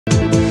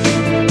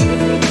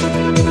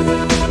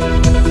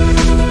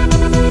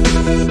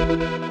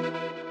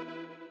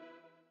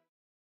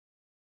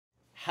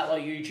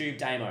YouTube,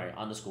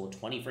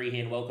 Damo_23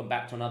 here, and welcome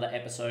back to another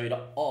episode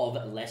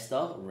of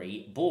Leicester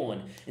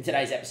Reborn. In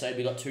today's episode,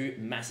 we got two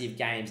massive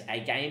games. A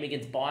game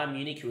against Bayern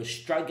Munich, who are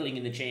struggling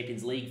in the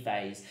Champions League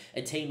phase.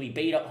 A team we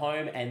beat at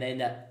home, and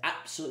then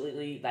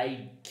absolutely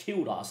they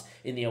killed us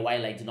in the away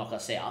leg to knock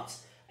us out.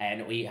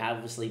 And we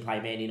obviously play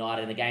Man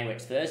United in the game where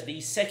it's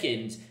Thursday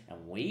second,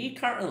 and we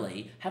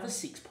currently have a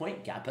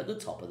 6-point gap at the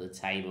top of the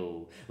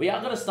table. We are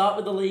going to start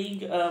with the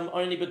league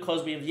only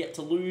because we have yet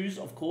to lose,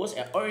 of course.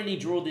 Our only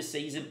draw this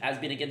season has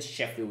been against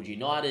Sheffield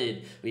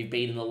United. We've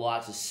beaten the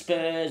likes of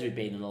Spurs, we've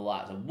beaten the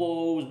likes of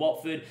Wolves,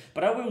 Watford,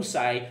 but I will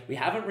say we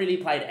haven't really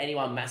played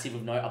anyone massive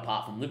of note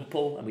apart from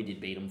Liverpool, and we did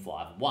beat them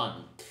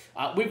 5-1.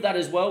 With that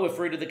as well, we're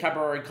through to the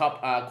Carabao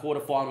Cup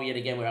quarter-final yet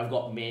again, where I've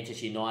got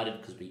Manchester United,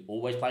 because we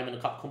always play them in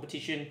a cup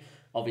competition.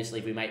 Obviously,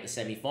 if we make the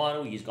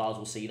semi-final, you guys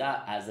will see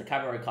that. As the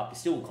Carabao Cup is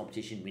still a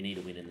competition, we need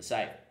to win in the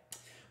save.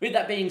 With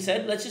that being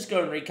said, let's just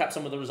go and recap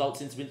some of the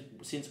results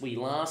since we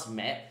last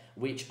met,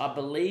 which I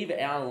believe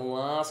our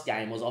last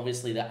game was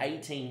obviously the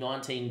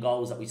 18-19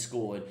 goals that we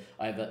scored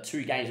over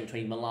 2 games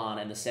between Milan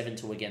and the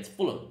 7-2 against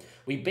Fulham.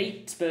 We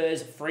beat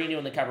Spurs 3-0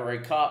 in the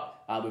Carabao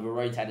Cup with a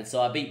rotated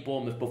side. Beat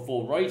Bournemouth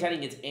before rotating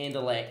against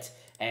Anderlecht,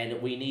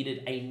 and we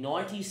needed a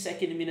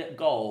 92nd minute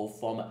goal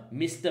from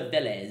Mr.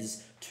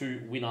 Velez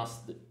to win us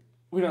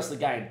the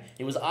game.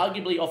 It was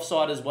arguably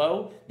offside as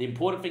well. The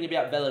important thing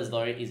about Velez,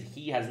 though, is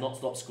he has not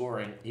stopped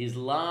scoring. His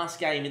last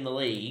game in the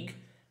league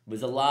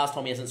was the last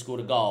time he hasn't scored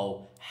a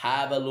goal.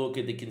 Have a look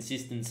at the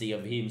consistency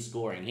of him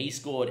scoring. He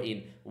scored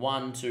in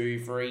 1,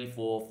 2, 3,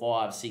 4,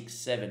 5, 6,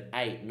 7,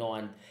 8,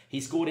 9. He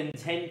scored in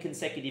 10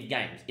 consecutive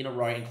games in a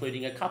row,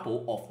 including a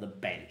couple off the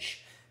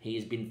bench. He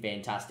has been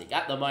fantastic.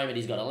 At the moment,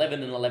 he's got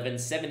 11 and 11,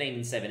 17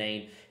 and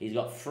 17. He's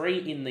got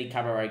 3 in the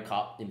Carabao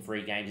Cup in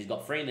 3 games. He's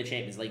got 3 in the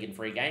Champions League in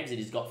 3 games. And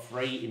he's got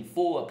 3 in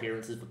 4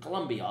 appearances for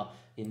Colombia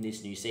in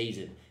this new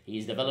season. He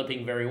is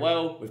developing very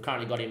well. We've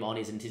currently got him on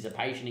his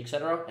anticipation,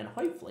 etc. And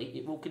hopefully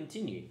it will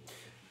continue.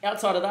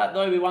 Outside of that,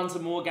 though, we won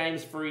some more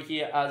games through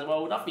here as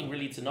well. Nothing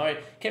really to note.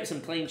 Kept some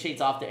clean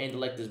sheets after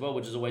Anderlecht as well,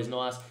 which is always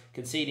nice.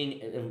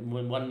 Conceding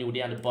 1-0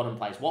 down to bottom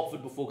place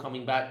Watford before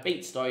coming back.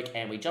 Beat Stoke,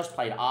 and we just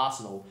played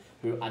Arsenal,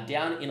 who are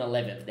down in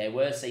 11th. Their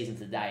worst season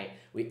to date.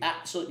 We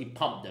absolutely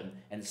pumped them,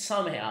 and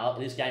somehow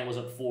this game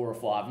wasn't 4 or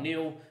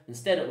 5-0.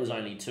 Instead, it was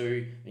only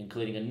 2,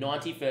 including a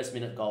 91st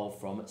minute goal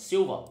from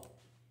Silva.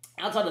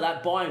 Outside of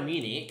that, Bayern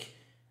Munich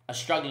are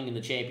struggling in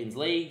the Champions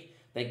League.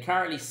 They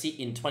currently sit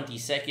in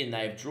 22nd.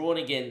 They've drawn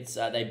against,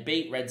 they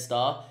beat Red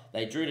Star,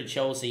 they drew to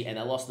Chelsea, and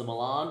they lost to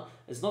Milan.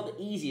 It's not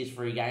the easiest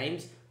 3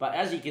 games, but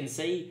as you can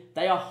see,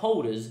 they are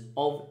holders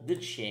of the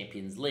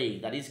Champions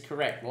League. That is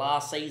correct.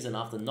 Last season,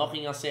 after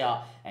knocking us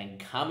out and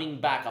coming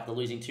back after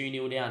losing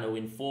 2-0 down to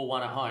win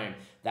 4-1 at home,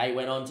 they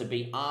went on to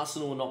beat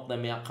Arsenal and knock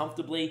them out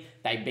comfortably.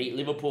 They beat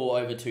Liverpool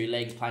over 2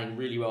 legs, playing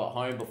really well at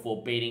home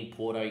before beating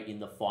Porto in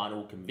the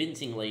final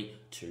convincingly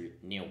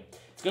 2-0.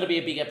 It's going to be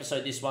a big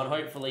episode, this one.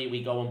 Hopefully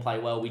we go and play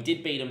well. We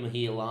did beat them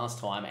here last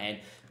time, and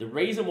the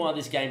reason why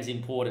this game's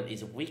important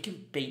is if we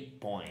can beat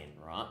Bayern,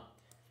 right?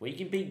 If we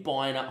can beat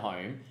Bayern at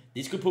home,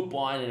 this could put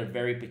Bayern in a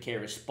very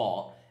precarious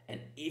spot, and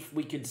if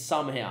we could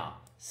somehow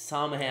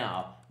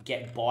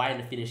get Bayern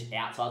to finish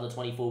outside the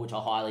 24, which I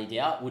highly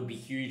doubt, would be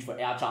huge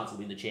for our chance to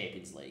win the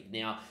Champions League.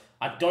 Now,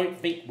 I don't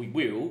think we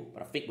will,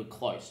 but I think we're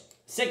close.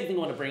 Second thing I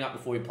want to bring up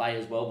before we play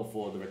as well,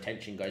 before the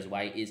retention goes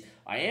away, is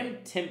I am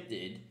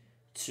tempted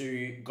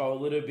to go a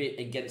little bit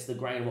against the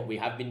grain of what we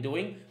have been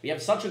doing. We have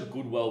such a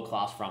good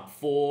world-class front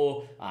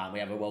 4. We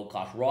have a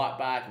world-class right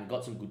back. We've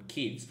got some good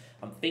kids.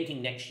 I'm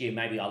thinking next year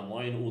maybe I'll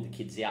loan all the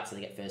kids out so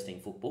they get first-team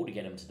football to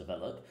get them to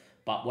develop.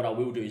 But what I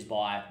will do is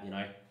buy,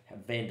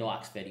 Van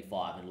Dijk's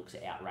 35 and looks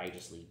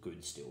outrageously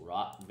good still,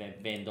 right?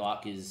 Van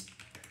Dijk is,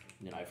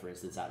 for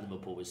instance, at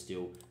Liverpool is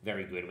still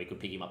very good, and we could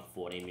pick him up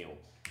for 14 mil.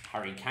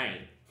 Harry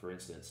Kane, for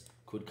instance,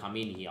 could come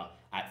in here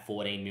at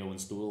 14 mil and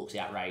still looks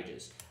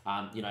outrageous.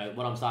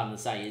 What I'm starting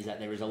to say is that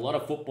there is a lot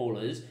of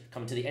footballers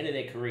coming to the end of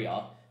their career.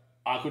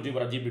 I could do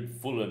what I did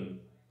with Fulham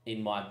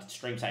in my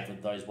stream save for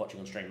those watching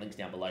on stream. Links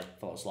down below.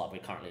 Follow us live. We're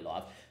currently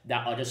live.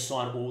 That I just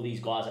sign all these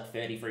guys at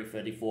 33,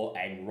 34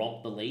 and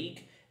romp the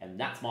league. And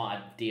that's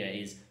my idea,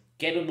 is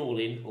get them all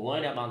in,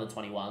 loan out under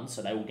 21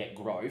 so they will get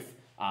growth.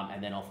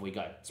 And then off we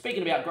go.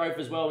 Speaking about growth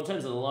as well, in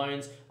terms of the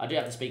loans, I do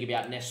have to speak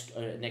about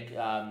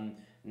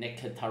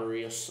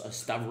Nectarius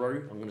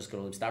Stavro, I'm just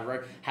going to call him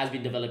Stavro, has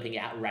been developing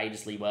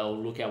outrageously well.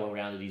 Look how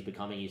well-rounded he's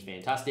becoming. He's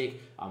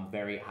fantastic. I'm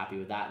very happy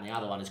with that. And the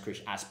other one is Chris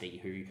Aspie,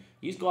 who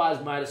you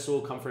guys might have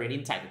saw come for an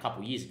intake a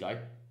couple of years ago.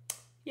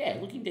 Yeah,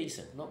 looking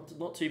decent.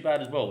 Not too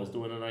bad as well. Was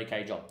doing an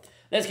okay job.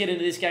 Let's get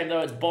into this game, though.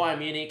 It's Bayern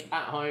Munich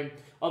at home.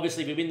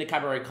 Obviously, if we win the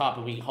Carabao Cup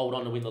and we hold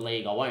on to win the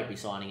league, I won't be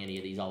signing any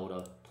of these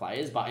older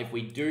players. But if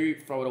we do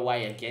throw it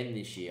away again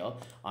this year,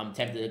 I'm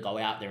tempted to go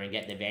out there and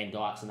get the Van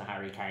Dijks and the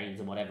Harry Kanes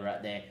and whatever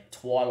at their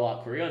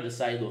twilight career and just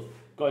say, look,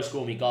 go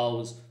score me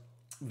goals.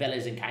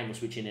 Velez and Kane will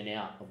switch in and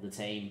out of the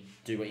team.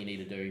 Do what you need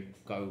to do.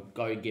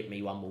 Go get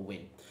me one more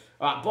win.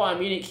 All right, Bayern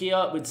Munich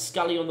here with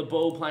Scully on the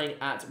ball, playing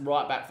at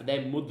right back for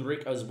them.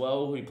 Mudryk as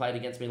well, who played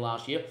against me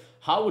last year.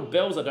 Harwood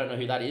Bells, I don't know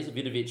who that is.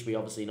 Vidovic, we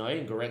obviously know.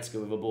 And Goretzka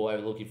with a ball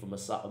over looking for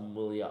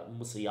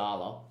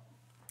Musiala.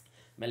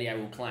 Melier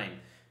will claim.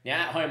 Now,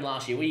 at home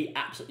last year, we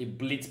absolutely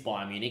blitzed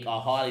Bayern Munich. I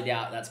highly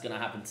doubt that's going to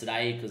happen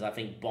today because I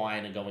think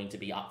Bayern are going to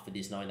be up for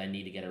this, knowing they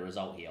need to get a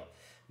result here.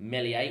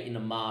 Melier into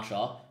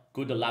Marsha.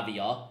 Good to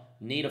Lavia.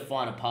 Need to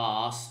find a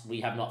pass.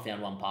 We have not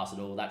found one pass at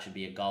all. That should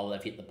be a goal.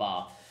 They've hit the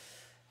bar.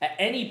 At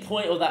any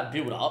point of that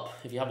build-up,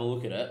 if you have a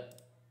look at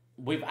it,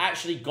 we've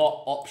actually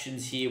got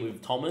options here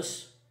with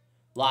Thomas.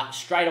 Like,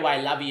 straight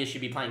away, Lavia should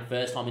be playing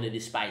first time into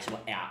this space and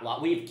we're out. Like,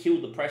 we've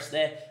killed the press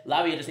there.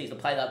 Lavia just needs to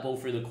play that ball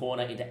through the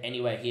corner into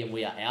anywhere here and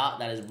we are out.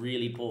 That is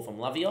really poor from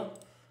Lavia.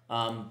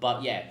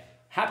 But, yeah,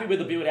 happy with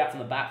the build-out from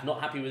the back.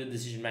 Not happy with the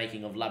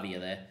decision-making of Lavia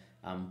there.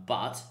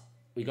 But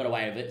we got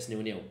away with it. It's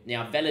 0-0.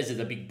 Now, Velez is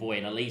a big boy,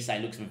 and Elise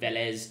looks for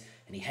Velez,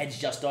 and he heads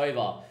just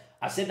over.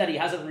 I said that he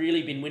hasn't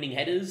really been winning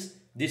headers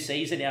this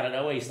season. Out of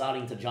nowhere, he's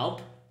starting to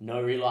jump.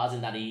 No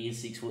realising that he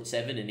is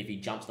 6'7", and if he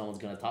jumps, no one's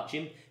going to touch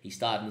him. He's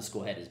starting to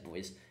score headers,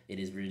 boys. It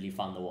is really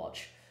fun to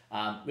watch.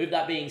 With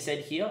that being said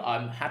here,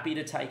 I'm happy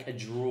to take a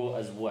draw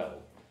as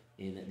well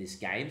in this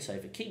game. So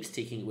if it keeps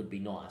ticking, it would be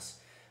nice.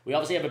 We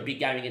obviously have a big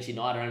game against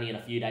United only in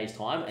a few days'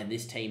 time, and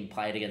this team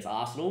played against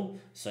Arsenal,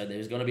 so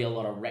there's going to be a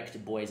lot of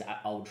wrecked boys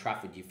at Old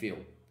Trafford, you feel.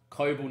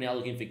 Kobel now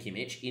looking for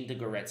Kimmich, into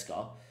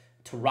Goretzka.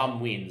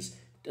 Thuram wins.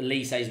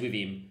 Elise's with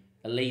him.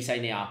 Elise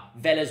now.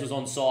 Velez was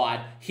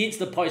onside. Hits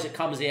the post, it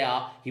comes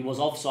out. He was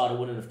offside, it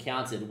wouldn't have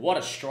counted. What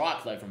a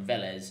strike, though, from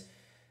Velez.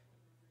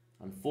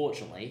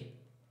 Unfortunately,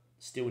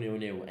 still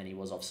 0-0, and he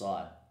was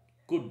offside.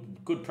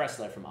 Good press,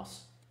 though, from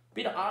us.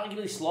 Bit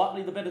arguably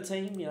slightly the better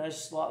team, you know,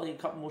 slightly a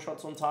couple more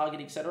shots on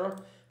target, etc.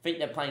 I think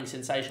they're playing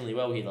sensationally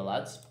well here, the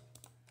lads.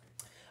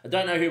 I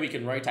don't know who we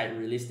can rotate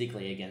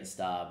realistically against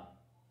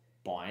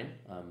Bayern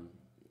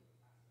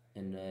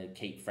and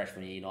keep fresh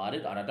from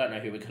United. And I don't know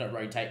who we're going to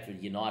rotate for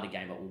the United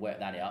game, but we'll work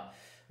that out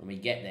when we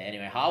get there.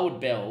 Anyway, Harwood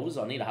Bells,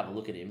 I need to have a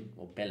look at him,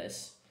 or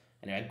Bellis.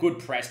 Anyway, good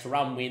press to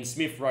run win.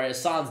 Smith Rowe,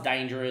 San's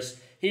dangerous.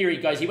 Here he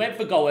goes. He went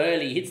for goal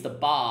early, hits the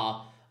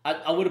bar.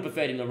 I would have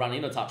preferred him to run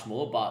in a touch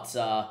more, but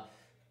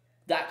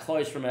that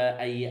close from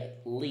a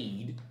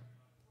lead.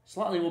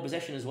 Slightly more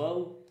possession as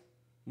well.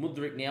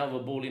 Mudryk now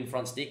with a ball in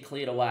front stick,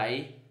 cleared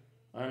away.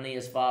 Only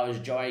as far as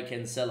Joey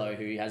Cancelo,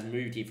 who has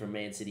moved here from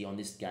Man City on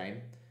this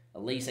game.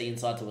 Elise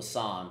inside to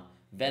Hassan.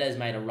 Velez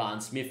made a run.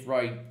 Smith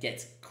Rowe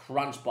gets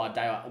crunched by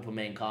Deo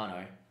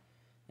Upamecano.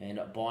 And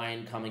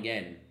Bayern come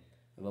again.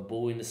 With a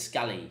ball into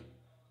Scully.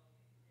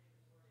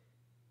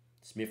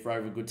 Smith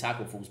Rowe with a good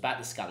tackle, falls back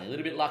to Scully. A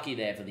little bit lucky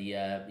there for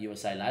the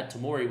USA lad.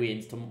 Tomori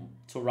wins.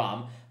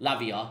 Thuram.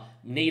 Lavia.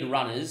 Need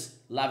runners.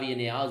 Lavia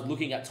now is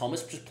looking at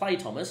Thomas. Just play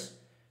Thomas.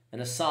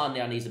 And Hassan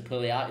now needs to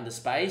pull out into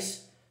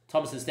space.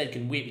 Thomas instead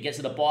can whip. He gets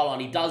to the byline.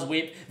 He does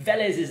whip.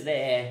 Velez is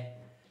there.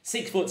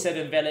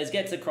 6'7" Velez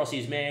gets across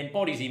his man,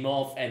 bodies him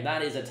off, and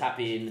that is a tap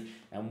in.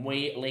 And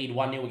we lead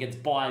 1-0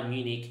 against Bayern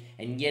Munich.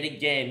 And yet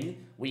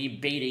again, we're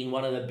beating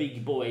one of the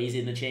big boys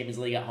in the Champions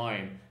League at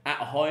home. At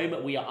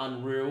home, we are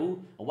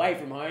unreal. Away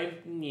from home,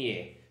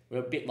 yeah. We're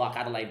a bit like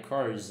Adelaide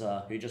Crows,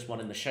 who just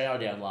won in the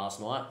showdown last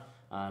night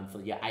for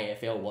your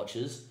AFL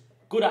watchers.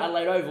 Good at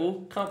Adelaide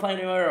Oval, can't play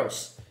anywhere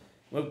else.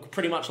 We're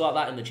pretty much like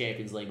that in the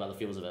Champions League by the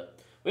feels of it.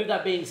 With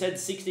that being said,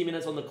 60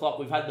 minutes on the clock,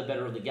 we've had the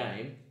better of the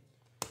game.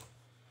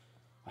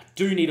 I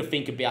do need to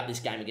think about this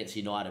game against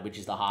United, which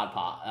is the hard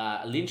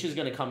part. Lynch is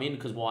going to come in,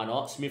 because why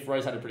not? Smith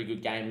Rowe's had a pretty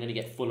good game. I'm going to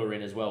get Fuller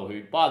in as well,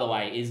 who, by the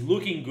way, is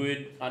looking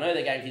good. I know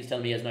the game keeps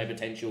telling me he has no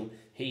potential.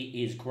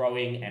 He is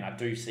growing, and I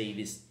do see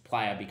this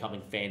player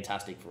becoming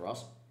fantastic for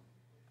us.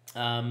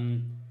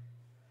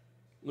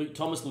 Luke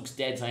Thomas looks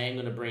dead, so I am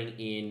going to bring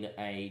in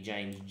a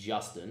James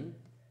Justin.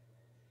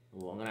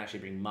 Well, I'm going to actually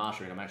bring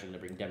Marsha in. I'm actually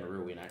going to bring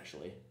Demaru in,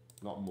 actually.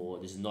 Not more.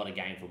 This is not a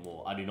game for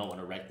more. I do not want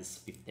to rate this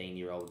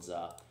 15-year-old's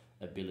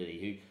ability,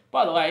 who,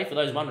 by the way, for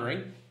those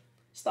wondering,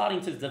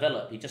 starting to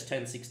develop. He just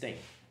turned 16.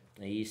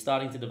 He's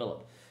starting to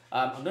develop.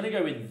 I'm going to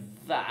go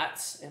with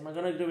that. Am I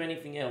going to do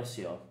anything else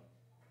here?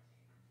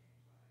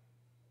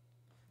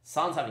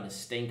 Son's having a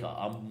stinker.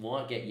 I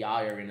might get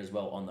Yaya in as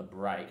well on the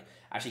break.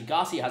 Actually,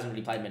 Garcia hasn't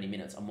really played many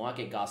minutes. I might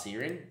get Garcia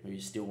in,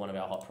 who's still one of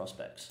our hot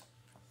prospects.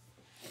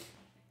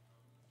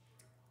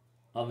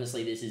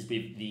 Obviously, this is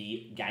with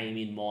the game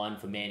in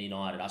mind for Man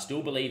United. I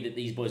still believe that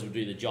these boys will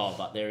do the job,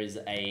 but there is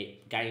a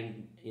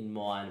game in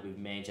mind with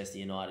Manchester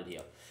United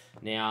here.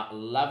 Now,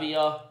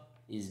 Lavia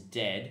is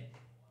dead,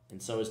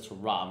 and so is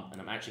Thuram,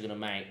 and I'm actually going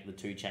to make the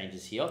two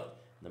changes here.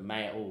 The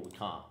May, oh, we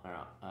can't. All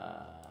right.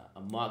 I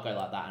might go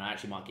like that, and I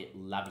actually might get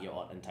Lavia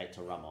on and take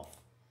Thuram off.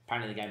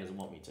 Apparently, the game doesn't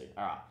want me to.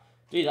 All right.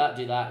 Do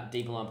that.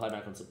 Deeper line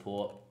playback on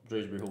support.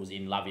 Drewsbury Hall's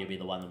in. Lavia be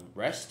the one to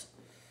rest.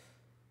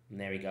 And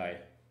there we go.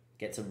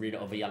 Gets rid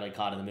of a yellow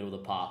card in the middle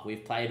of the park.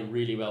 We've played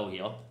really well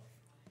here.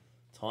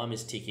 Time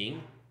is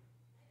ticking.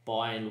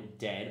 Bayern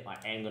dead. I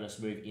am going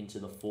to move into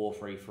the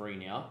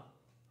 4-3-3 now.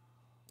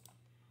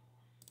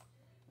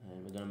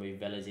 And we're going to move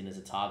Velez in as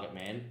a target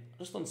man.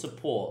 Just on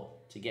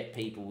support to get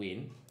people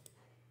in.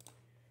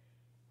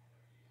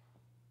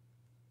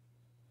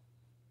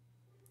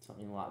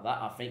 Something like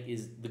that, I think,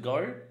 is the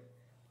go.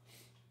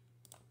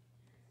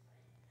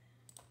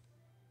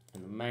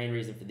 And the main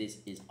reason for this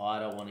is I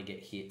don't want to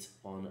get hit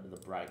on the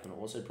break. And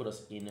also put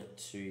us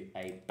into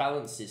a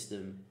balance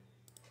system.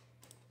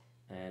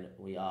 And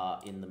we are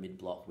in the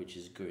mid-block, which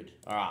is good.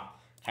 All right,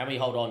 can we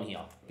hold on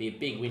here? Be a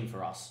big win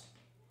for us.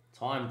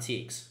 Time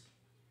ticks.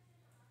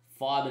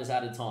 5 minutes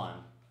at a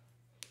time.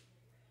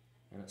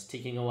 And it's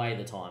ticking away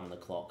the time on the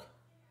clock.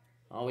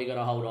 Are we going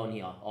to hold on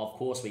here? Of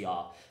course we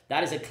are.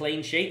 That is a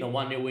clean sheet and a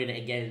 1-0 win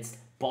against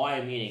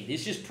Bayern Munich.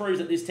 This just proves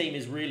that this team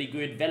is really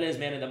good. Velez,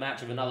 man of the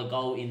match, with another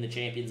goal in the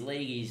Champions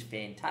League. He's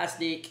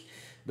fantastic.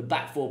 The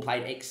back four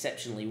played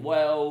exceptionally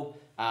well.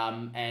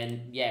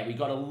 And yeah, we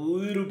got a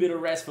little bit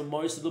of rest for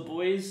most of the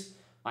boys.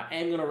 I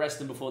am going to rest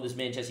them before this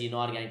Manchester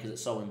United game because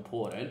it's so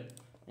important.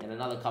 And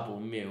another couple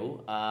of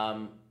mil.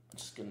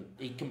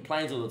 He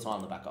complains all the time,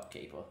 the backup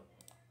keeper.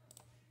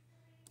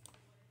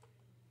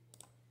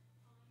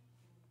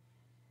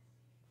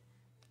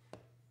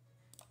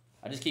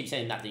 I just keep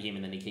saying that to him,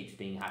 and then he keeps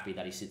being happy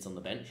that he sits on the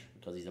bench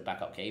because he's a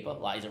backup keeper.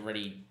 Like, he's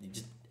already,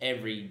 just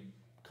every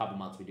couple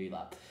months we do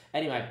that.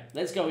 Anyway,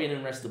 let's go in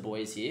and rest the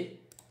boys here.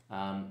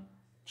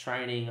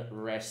 Training,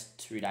 rest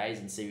 2 days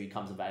and see who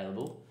comes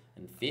available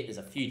and fit. There's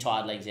a few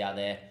tired legs out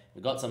there.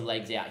 We've got some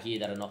legs out here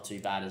that are not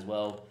too bad as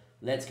well.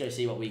 Let's go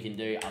see what we can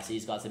do. I'll see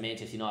you guys at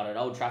Manchester United at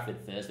Old Trafford,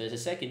 first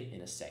versus second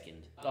in a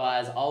second.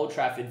 Guys, Old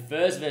Trafford,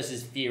 first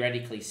versus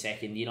theoretically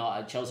second.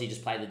 Chelsea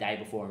just played the day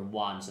before and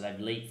won, so they've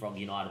leapfrogged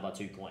United by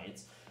 2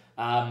 points.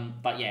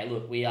 But yeah,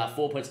 look, we are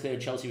 4 points clear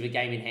of Chelsea with a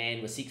game in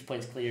hand. We're 6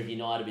 points clear of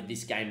United with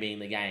this game being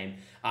the game.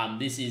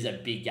 This is a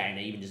big game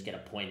to even just get a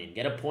point in.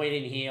 Get a point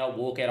in here,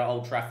 walk out of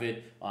Old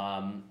Trafford,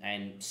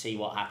 and see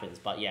what happens.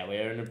 But yeah,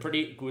 we're in a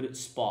pretty good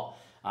spot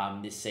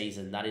this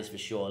season, that is for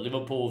sure.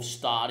 Liverpool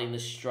starting to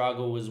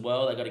struggle as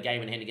well. They got a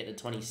game in hand to get to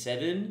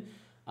 27.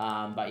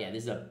 But yeah,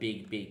 this is a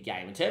big, big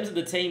game. In terms of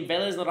the team,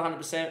 Velez not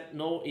 100%,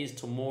 nor is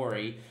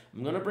Tomori.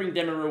 I'm going to bring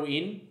Demiral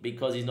in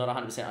because he's not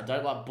 100%. I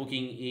don't like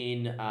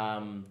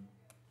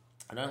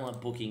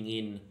booking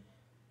in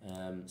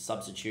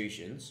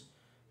substitutions.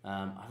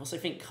 I also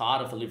think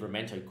Carter for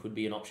Livramento could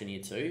be an option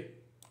here too.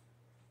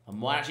 I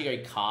might actually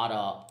go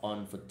Carter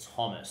on for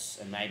Thomas,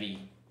 and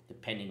maybe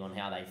depending on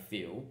how they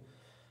feel.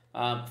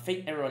 I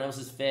think everyone else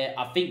is fair.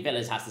 I think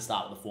Velez has to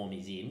start with the form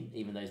he's in,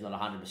 even though he's not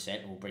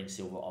 100%, and we'll bring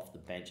Silva off the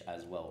bench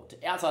as well.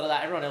 Outside of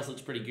that, everyone else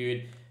looks pretty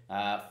good.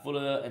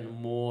 Fuller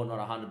and Moore, not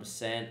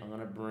 100%. I'm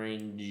going to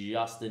bring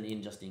Justin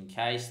in just in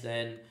case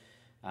then.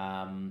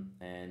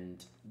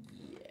 And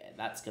yeah,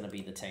 that's going to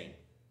be the team.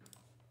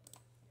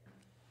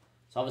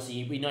 So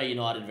obviously, we know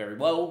United very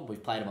well.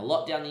 We've played them a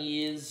lot down the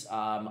years.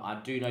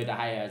 I do know De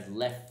Gea has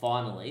left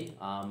finally.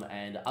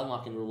 And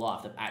unlike in real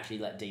life, they've actually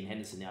let Dean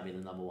Henderson now be the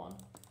number one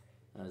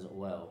as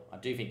well. I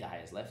do think De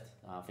Gea's left.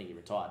 I think he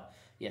retired.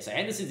 Yeah, so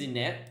Henderson's in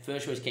there.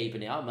 First choice keeper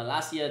now.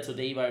 Malacia,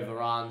 Todibo,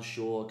 Varane,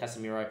 Shaw,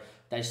 Casemiro.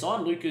 They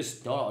signed Lucas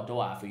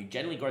Diaf, who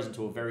generally grows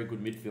into a very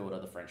good midfielder,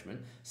 the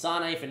Frenchman.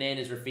 Sane,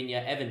 Fernandes,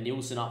 Rafinha, Evan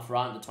Nilsson up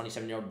front. The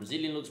 27-year-old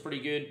Brazilian looks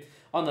pretty good.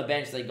 On the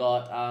bench, they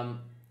got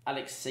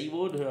Alex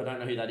Seawood, who I don't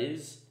know who that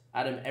is.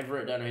 Adam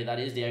Everett, don't know who that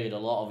is. Diogo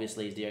Dalot,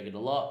 obviously, is Diogo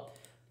Dalot.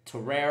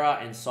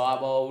 Torreira and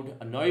Seibold.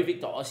 I know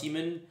Victor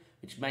Osimhen,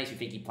 which makes me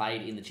think he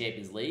played in the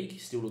Champions League.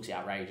 Still looks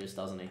outrageous,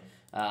 doesn't he?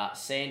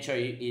 Sancho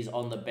is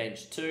on the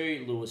bench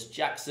too. Lewis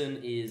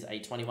Jackson is a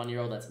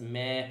 21-year-old. That's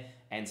Mare.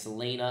 And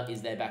Selena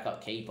is their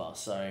backup keeper.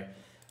 So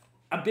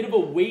a bit of a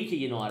weaker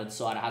United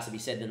side, it has to be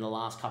said, than the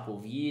last couple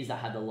of years that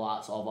had the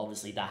likes of,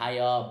 obviously, De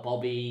Gea,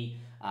 Bobby,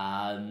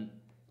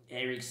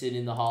 Eriksen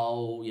in the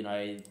hole. You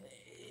know,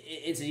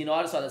 it's a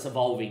United side that's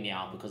evolving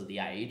now because of the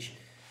age,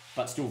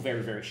 but still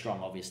very, very strong,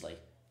 obviously.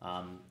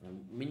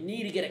 We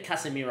need to get at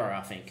Casemiro,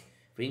 I think.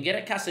 If we can get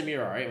at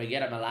Casemiro and we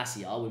get at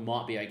Malacia, we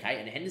might be okay.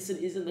 And Henderson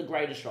isn't the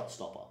greatest shot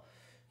stopper.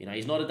 You know,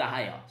 he's not a De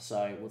Gea,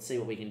 so we'll see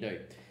what we can do.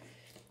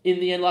 In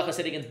the end, like I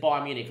said, against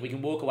Bayern Munich, if we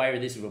can walk away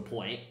with this with a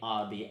point,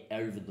 I'd be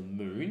over the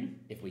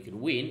moon. If we could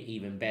win,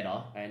 even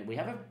better. And we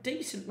have a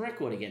decent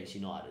record against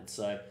United,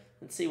 so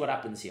let's see what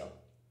happens here.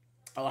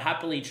 I'll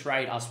happily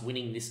trade us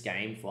winning this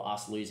game for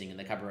us losing in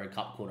the Carabao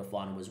Cup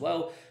quarterfinal as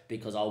well,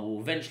 because I will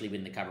eventually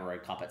win the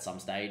Carabao Cup at some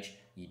stage.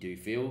 You do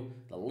feel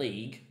the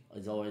league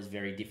is always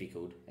very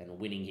difficult, and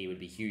winning here would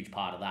be a huge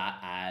part of that,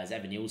 as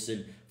Evan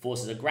Nilsson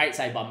forces a great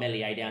save by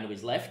Meslier down to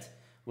his left.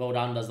 Well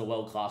done, does the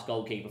world-class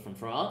goalkeeper from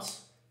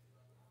France.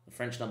 The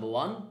French number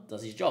one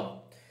does his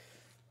job.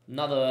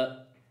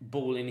 Another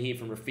ball in here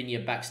from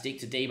Rafinha, back stick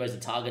to Debo's the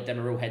target.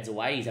 Demiral heads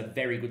away. He's a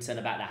very good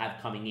centre-back to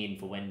have coming in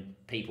for when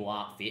people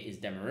aren't fit, is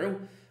Demiral.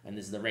 And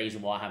this is the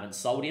reason why I haven't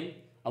sold him.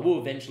 I will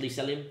eventually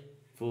sell him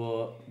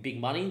for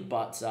big money,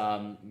 but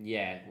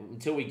yeah,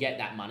 until we get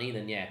that money,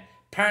 then yeah.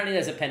 Apparently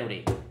there's a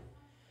penalty.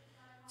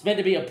 It's meant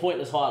to be a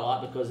pointless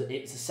highlight because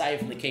it's a save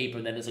from the keeper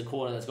and then there's a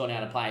corner that's gone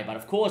out of play. But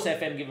of course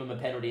FM give him a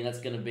penalty, and that's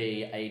going to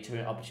be a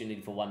turn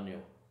opportunity for 1-0.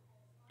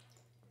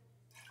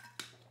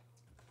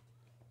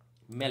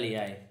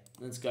 Meslier.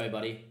 Let's go,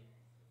 buddy.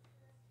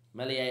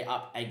 Meslier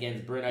up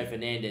against Bruno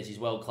Fernandes. He's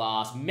world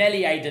class.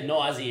 Meslier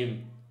denies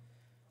him.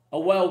 A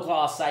world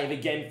class save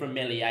again from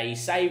Meslier. He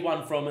saved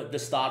one from the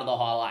start of the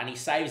highlight, and he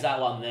saves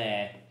that one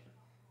there.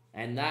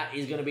 And that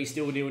is going to be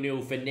still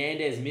 0-0.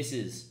 Fernandes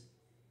misses.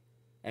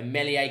 And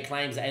Meslier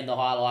claims to end the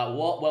highlight.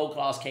 What world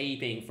class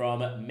keeping from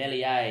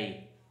Meslier.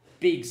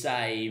 Big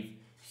save.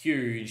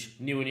 Huge.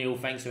 0-0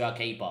 thanks to our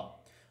keeper.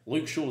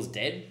 Luke Shaw's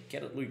dead.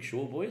 Get it, Luke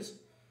Shaw, boys.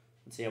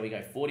 Let's see how we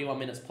go. 41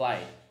 minutes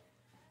played.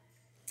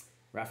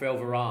 Raphael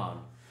Varane.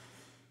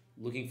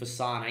 Looking for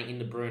Sane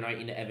into Bruno,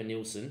 into Evan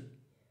Nilsson.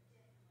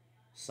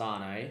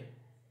 Sane.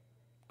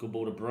 Good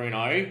ball to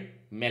Bruno.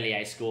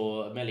 Meslier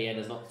score. Meslier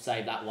does not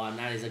save that one.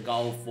 That is a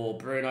goal for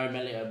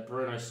Bruno.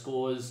 Bruno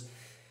scores.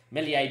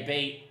 Meslier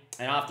beat.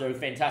 And after a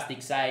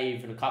fantastic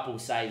save and a couple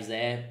of saves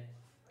there,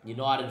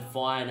 United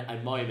find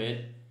a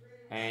moment.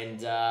 And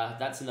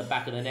that's in the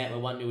back of the net.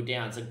 We're 1-0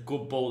 down. It's a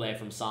good ball there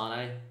from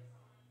Sane.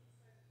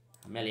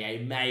 Meslier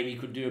maybe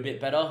could do a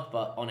bit better,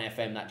 but on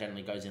FM that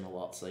generally goes in a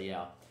lot. So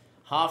yeah,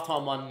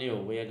 half-time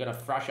 1-0. We are going to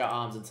thrash our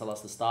arms and tell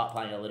us to start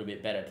playing a little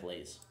bit better,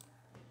 please.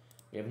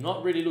 We have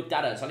not really looked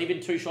at it. It's only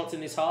been 2 shots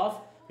in this half.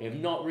 We have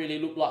not really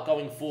looked like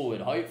going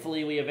forward.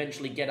 Hopefully we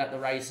eventually get at the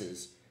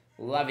races.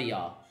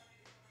 Lavia,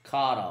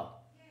 Carter,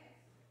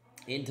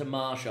 into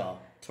Marsha,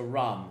 to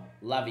Rum,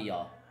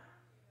 Lavia,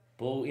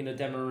 ball into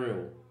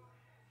Demaril.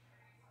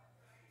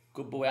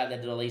 Good ball out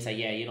there to Elise.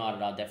 Yeah,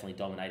 United are definitely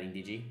dominating,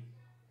 Digi.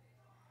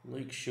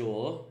 Luke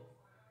Shaw,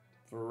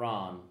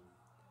 Varane,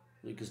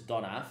 Lucas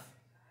Donath,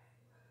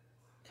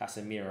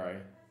 Casemiro.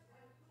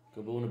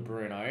 Good ball to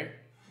Bruno.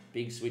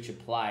 Big switch of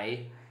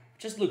play.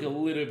 Just look a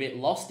little bit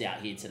lost out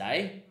here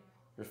today.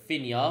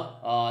 Rafinha.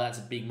 Oh, that's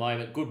a big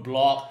moment. Good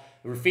block.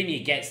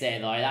 Rafinha gets there,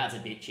 though. That's a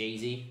bit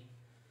cheesy.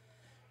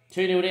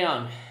 2-0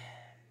 down.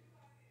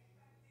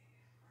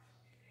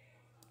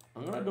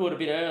 I'm going to do it a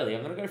bit early.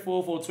 I'm going to go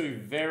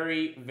 4-4-2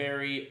 very,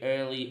 very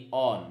early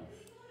on.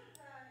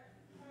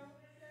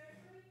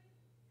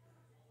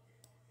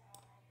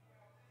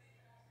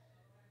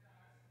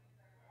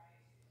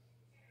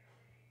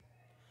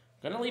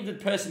 I'm going to leave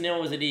the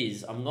personnel as it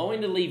is. I'm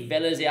going to leave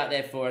Velez out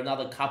there for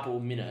another couple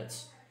of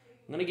minutes.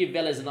 I'm going to give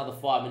Velez another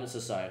 5 minutes or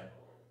so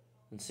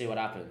and see what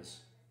happens.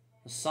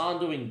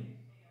 Hassan doing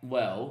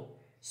well.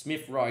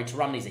 Smith Rowe,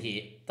 Tarum needs a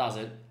hit.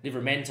 Doesn't.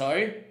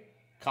 Livramento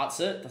cuts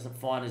it. Doesn't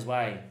find his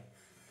way.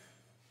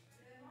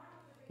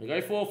 We go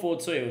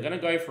 4-4-2. We're going to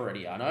go for it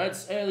here. I know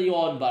it's early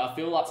on, but I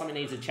feel like something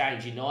needs to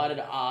change. United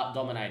are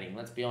dominating.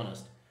 Let's be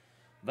honest.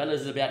 Velez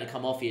is about to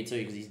come off here too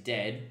because he's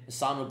dead.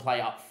 Hassan would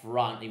play up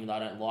front even though I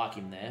don't like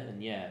him there.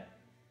 And yeah.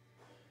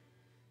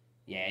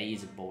 Yeah,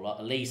 he's a baller.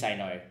 Elise,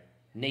 no.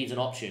 Needs an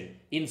option.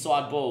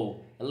 Inside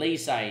ball.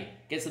 Elise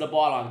gets to the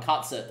byline,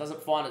 cuts it.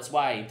 Doesn't find its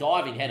way.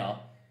 Diving header.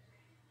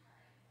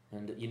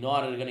 And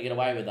United are going to get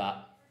away with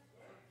that.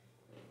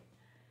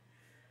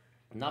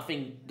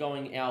 Nothing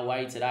going our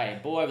way today.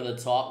 Ball over the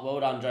top. Well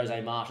done,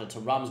 Jose Marcha.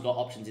 Tarum's got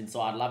options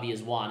inside.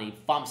 Lavia's one. He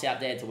bumps out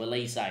there to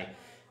Elise.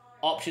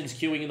 Options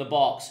queuing in the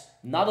box.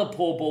 Another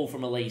poor ball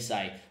from Elise.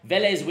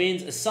 Velez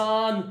wins.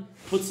 Hassan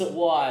puts it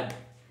wide.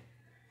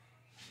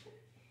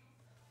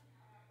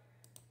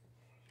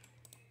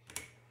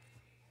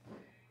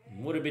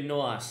 Would have been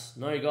nice.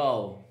 No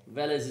goal.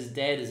 Velez is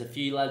dead. There's a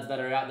few lads that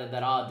are out there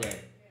that are dead.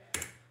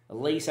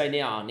 Elise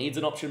now needs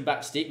an option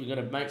back stick. We're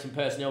going to make some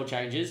personnel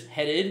changes.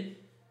 Headed.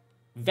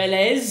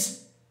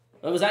 Velez.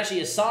 It was actually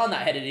Hassan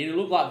that headed in. It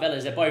looked like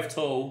Velez. They're both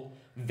tall.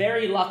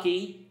 Very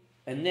lucky.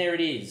 And there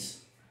it is.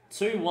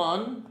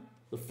 2-1.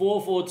 The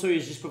 4-4-2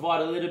 has just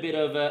provided a little bit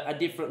of a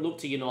different look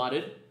to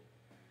United.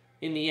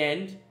 In the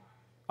end,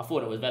 I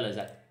thought it was Velez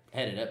that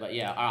headed it. But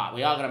yeah, all right.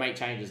 We are going to make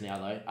changes now,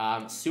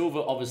 though.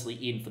 Silva obviously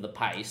in for the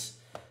pace.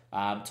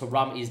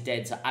 Tarum is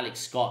dead, so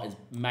Alex Scott is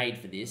made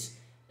for this.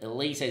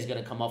 Elise is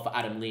going to come off for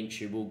Adam Lynch,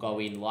 who will go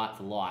in like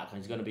for like. And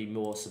he's going to be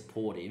more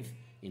supportive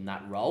in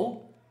that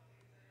role.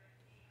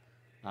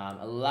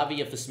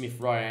 Lavia for Smith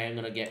Rowe. I'm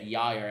going to get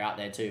Yaya out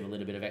there too with a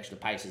little bit of extra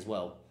pace as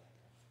well.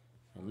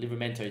 And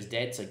Livramento's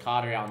dead, so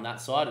Carter out on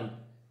that side and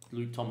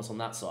Luke Thomas on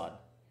that side.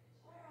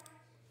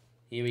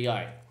 Here we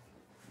go.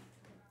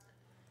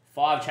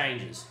 5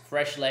 changes.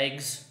 Fresh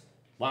legs.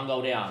 1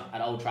 goal down at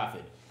Old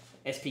Trafford.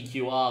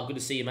 SPQR, good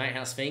to see you, mate.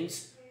 How's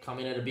things?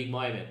 Coming at a big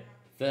moment.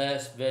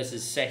 First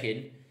versus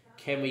second.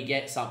 Can we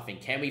get something?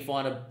 Can we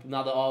find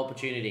another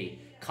opportunity?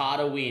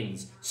 Carter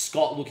wins.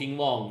 Scott looking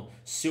long.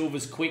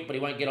 Silva's quick, but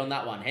he won't get on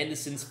that one.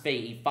 Henderson's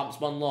feet. He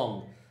thumps one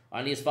long.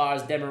 Only as far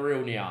as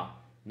Demaril now.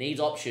 Needs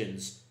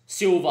options.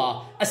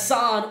 Silva.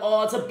 Hassan.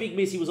 Oh, it's a big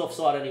miss. He was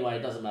offside anyway.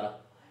 It doesn't matter.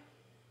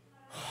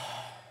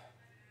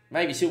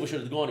 Maybe Silva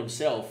should have gone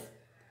himself.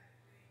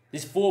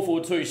 This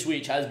 4-4-2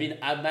 switch has been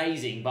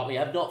amazing, but we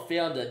have not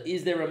found it.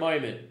 Is there a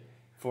moment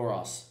for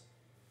us?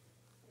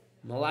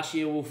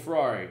 Malacia will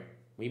throw.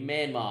 We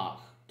man mark.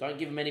 Don't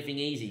give him anything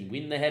easy.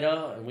 Win the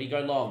header and we go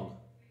long.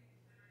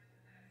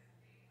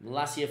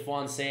 Malacia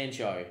finds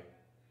Sancho.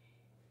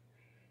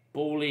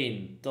 Ball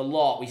in.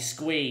 Delot. We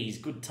squeeze.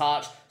 Good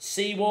touch.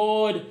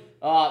 Seaward.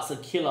 Oh, it's a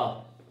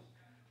killer.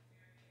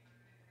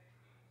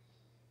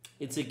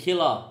 It's a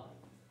killer.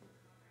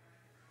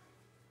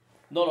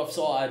 Not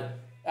offside.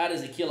 That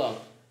is a killer.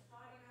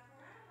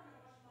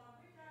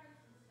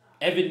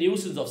 Evan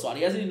Nielsen's offside.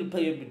 He hasn't even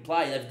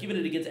played. They've given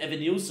it against Evan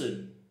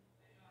Nielsen.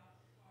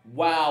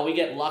 Wow, we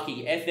get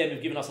lucky. FM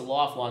have given us a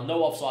lifeline.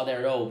 No offside there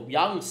at all.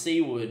 Young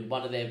Seawood,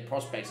 one of their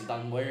prospects, has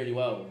done really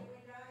well.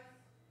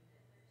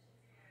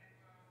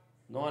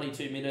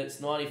 92 minutes,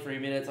 93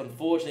 minutes.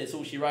 Unfortunately, it's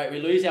all she wrote. We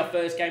lose our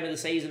first game of the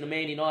season to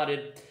Man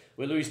United.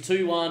 We lose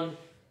 2-1.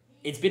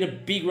 It's been a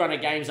big run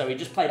of games, though. We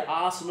just played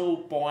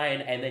Arsenal,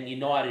 Bayern, and then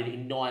United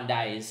in 9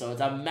 days. So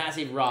it's a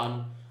massive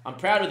run. I'm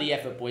proud of the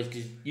effort, boys,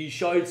 because you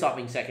showed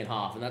something second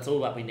half, and that's all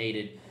that we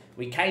needed.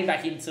 We came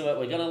back into it.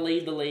 We're going to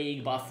lead the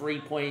league by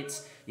 3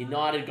 points.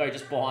 United go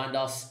just behind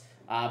us.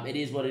 It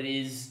is what it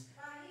is.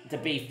 To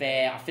be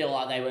fair, I feel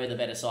like they were the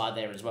better side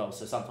there as well,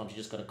 so sometimes you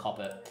just got to cop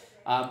it.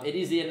 It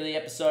is the end of the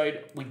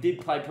episode. We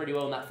did play pretty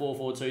well in that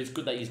 4-4-2. It's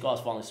good that you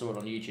guys finally saw it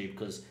on YouTube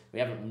because we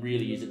haven't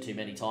really used it too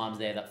many times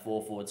there, that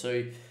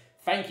 4-4-2.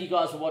 Thank you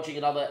guys for watching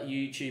another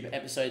YouTube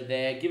episode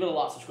there. Give it a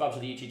like, subscribe to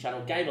the YouTube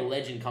channel. Game of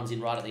Legend comes in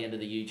right at the end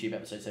of the YouTube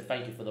episode, so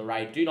thank you for the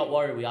raid. Do not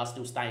worry, we are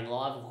still staying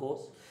live, of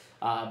course.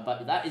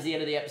 But that is the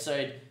end of the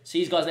episode.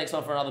 See you guys next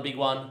time for another big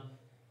one.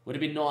 Would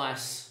have been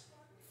nice.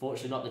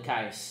 Fortunately not the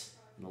case.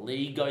 And the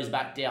league goes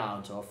back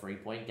down to a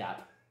 3-point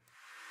gap.